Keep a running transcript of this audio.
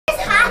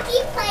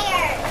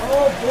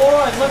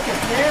boy, look at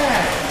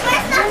that.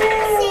 Where's nothing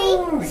to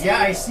see?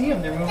 Yeah, I see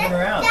them. They're moving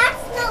around.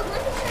 That's no, let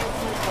me try to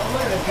see. Oh,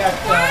 look, they've got,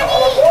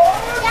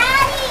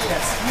 Daddy!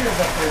 got skiers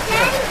up there, too.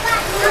 Daddy,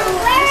 but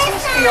where is This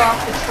must be off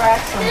the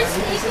track somewhere This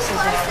because this is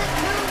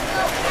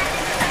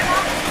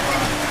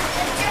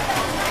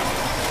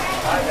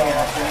I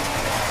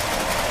Gotcha.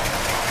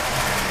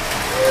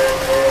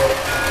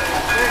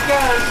 There it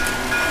goes.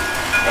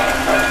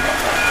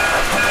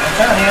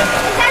 Watch out, man.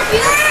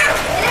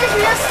 It is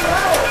real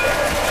slow.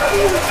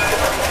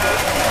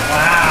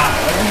 Wow,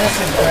 isn't this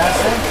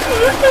impressive?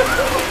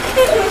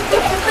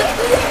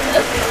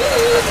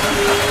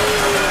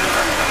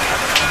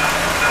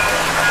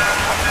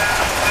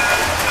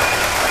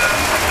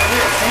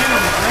 Look at Sam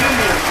and the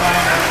reindeer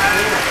flying over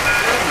here.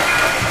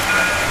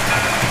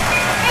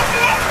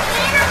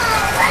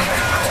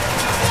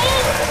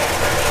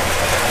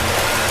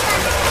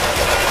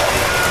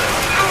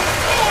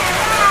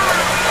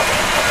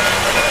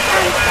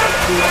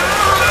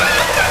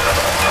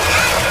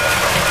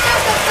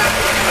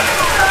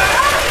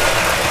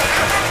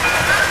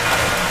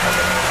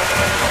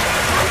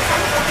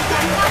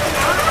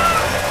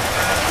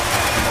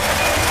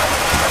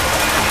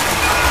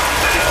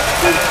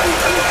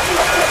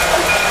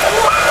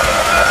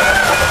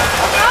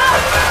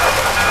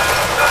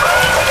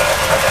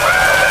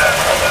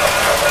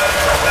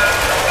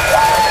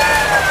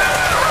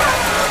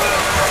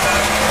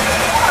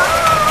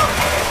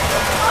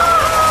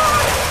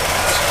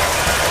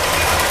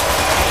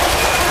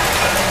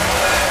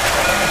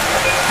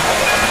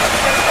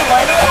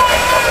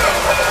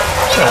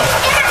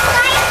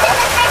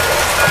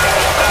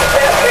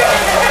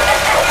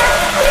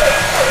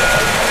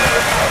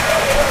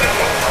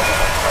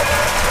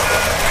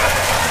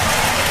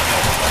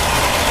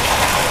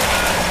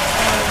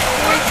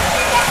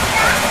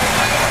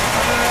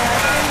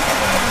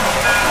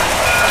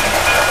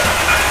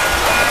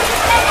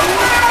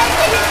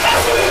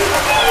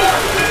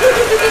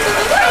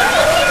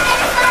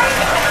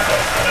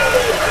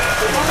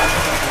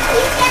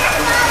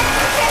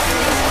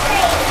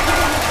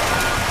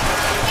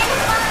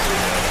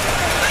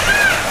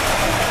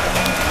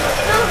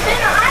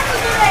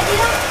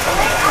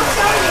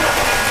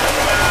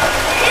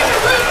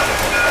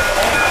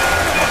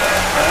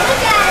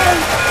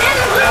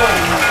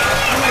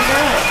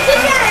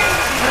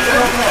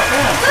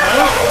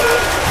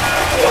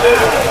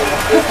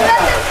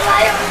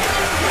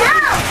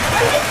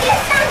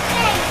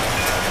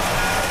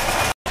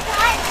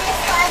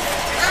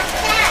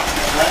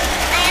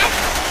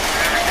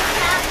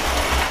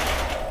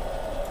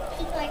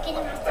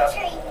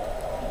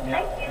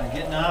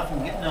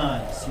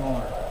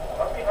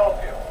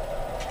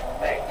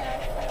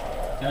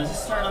 Now, is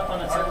this starting up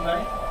on its own,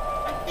 buddy?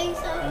 I think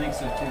so. I think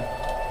so too.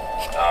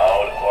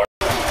 No, the court.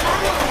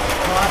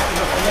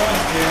 Hospital for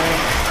once, Jerry.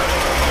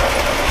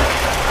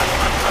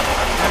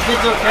 That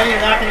kid's okay?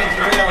 You're not going to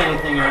derail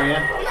anything, are you?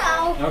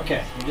 No.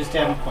 Okay, you're just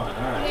having fun.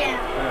 All right.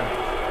 Yeah. All right.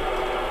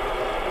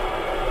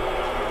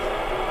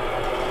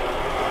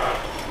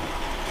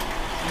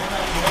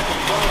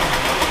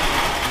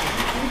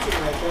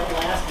 That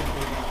lasted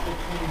for about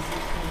 15,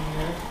 16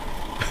 years.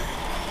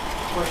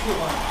 Of course, you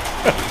want.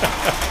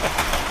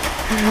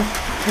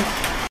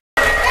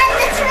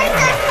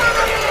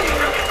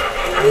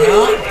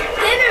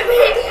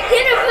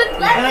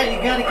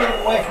 You gotta get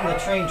them away from the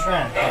train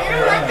track.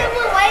 Dinner left them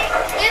away.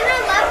 Dinner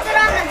left it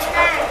on the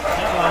track.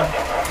 Come on.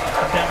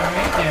 Put that one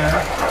right there.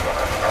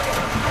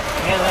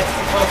 Yeah, that's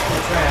too close to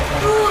the track.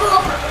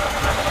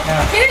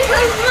 Now, Here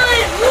goes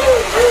mine.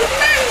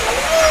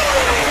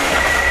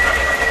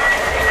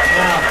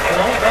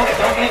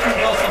 don't make them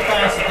go so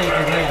fast that they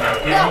can land,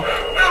 okay? No,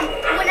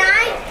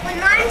 when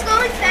mine's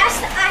going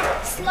fast, I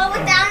slow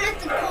it down at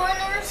the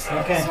corners.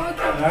 Okay. So it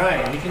can, All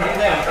right, you can do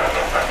that.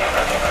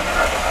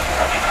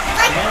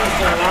 Danny's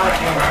done a lot of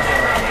corners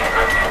already.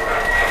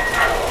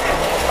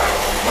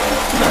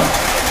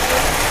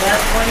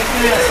 That's plenty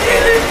fast,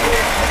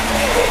 man.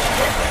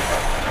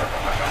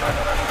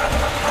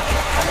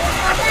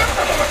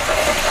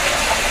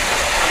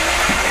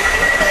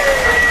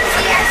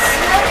 see, I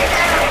slowed it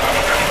down.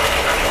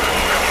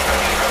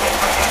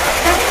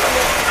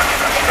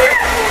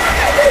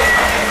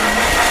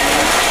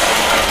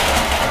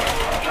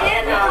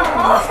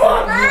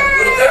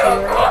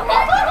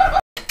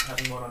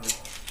 Having one on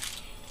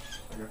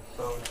your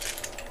phone.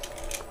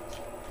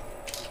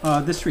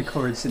 This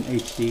records in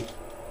HD.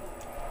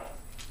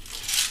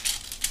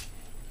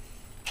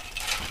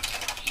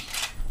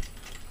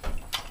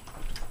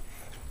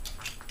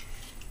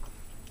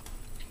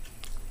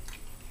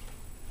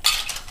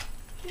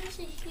 Here's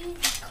a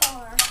huge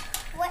car.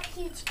 What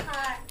huge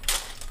car?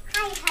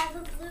 I have a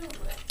blue one.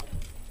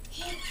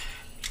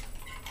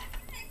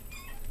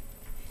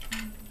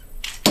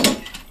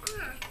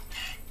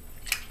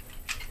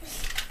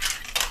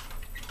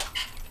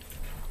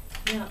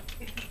 Now,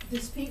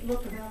 does Pete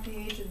look about the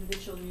age of the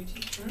children you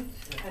teach?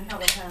 And how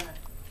about Hannah?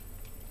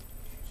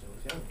 She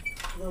was young.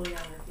 A little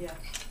younger, yeah.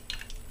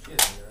 She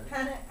is younger,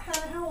 right?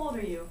 Hannah, how old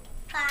are you?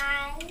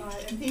 5,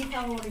 And Pete,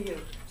 how old are you?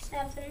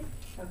 7.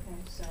 Okay,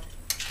 so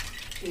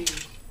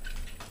Jeez.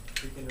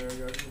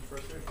 Pre-kindergarten in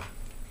first grade.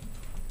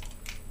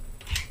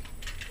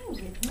 Oh,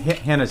 goodness.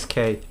 Hannah's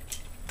K.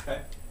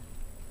 Okay.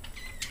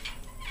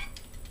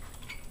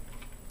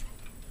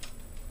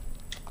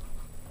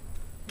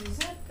 Is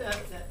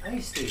that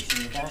ice station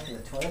in the back of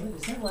the toilet?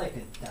 Is that like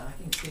a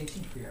docking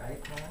station for your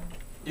iPod?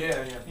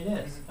 Yeah, yeah.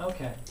 It is.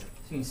 Okay. So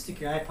you can stick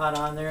your iPod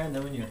on there, and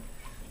then when you're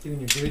doing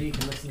your duty, you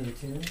can listen to the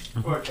tunes.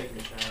 Or taking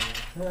a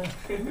shower.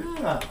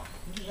 Wow,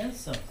 that's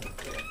something.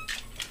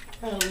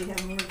 Oh, we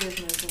have more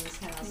business in this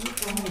house.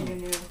 If only you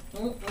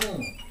knew.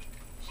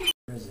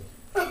 Where is it?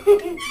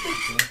 Very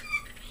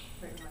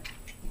much.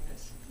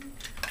 Yes.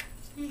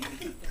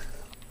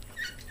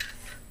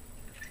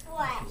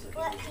 What?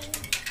 What?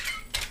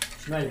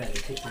 She might have had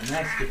to take the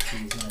next get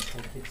cheese when I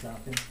pull kicks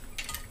off in.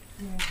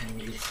 Yeah.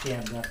 And it gets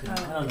stabbed up. And I Oh,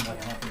 don't know what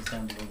yeah. happens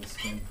down below the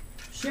skin.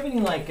 Does she have any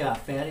like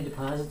fatty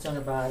deposits on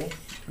her body?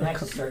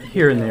 Max is starting to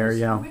Here get and there, those.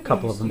 yeah, a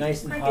couple of them.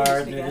 Nice and Right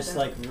hard. here They're just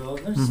together. like real.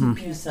 They're Mhm.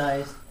 pea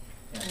sized.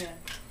 Yeah.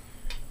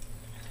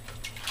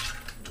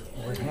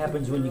 What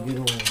happens when you get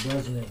old,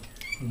 doesn't it?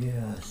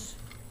 Yes.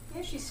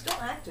 Yeah, she's still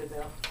active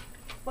though.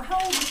 Well,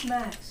 how old is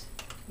Max?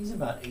 He's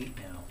about 8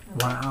 now.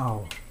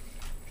 Wow.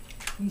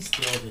 He's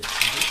still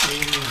just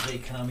baby as they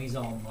come. He's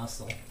all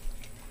muscle.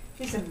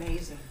 He's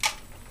amazing.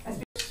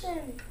 Because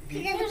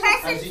the How does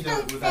person's he do so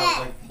it without, fat.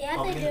 like, Yeah,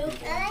 bumping they do. into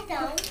people? I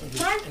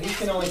don't. He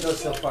can only go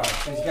so far.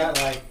 So he's got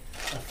like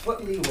a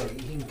foot leeway.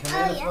 He can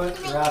come in a Oh, foot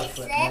yeah. or out a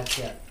foot, and that's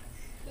it.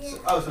 Yeah.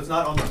 Oh, so it's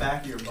not on the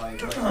back of your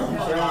bike, like on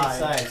He's the right on the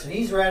side. side. So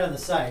he's right on the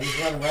side. He's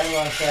running right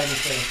alongside and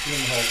he's trying to see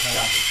him the whole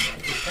time.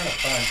 It's kind of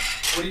fun.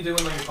 What do you do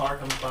when like a car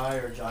comes by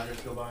or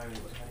joggers go by? Or how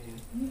do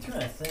you? I'm trying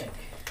to think.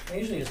 I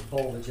usually just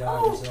bowl the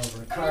joggers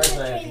over. Cars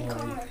I have to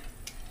worry.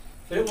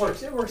 But it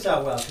works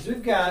out well because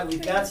we've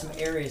got some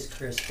areas,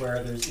 Chris,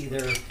 where there's either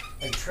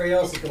like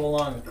trails that go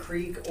along a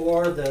creek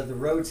or the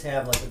roads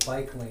have like a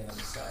bike lane on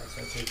the side.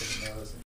 So I take it in those.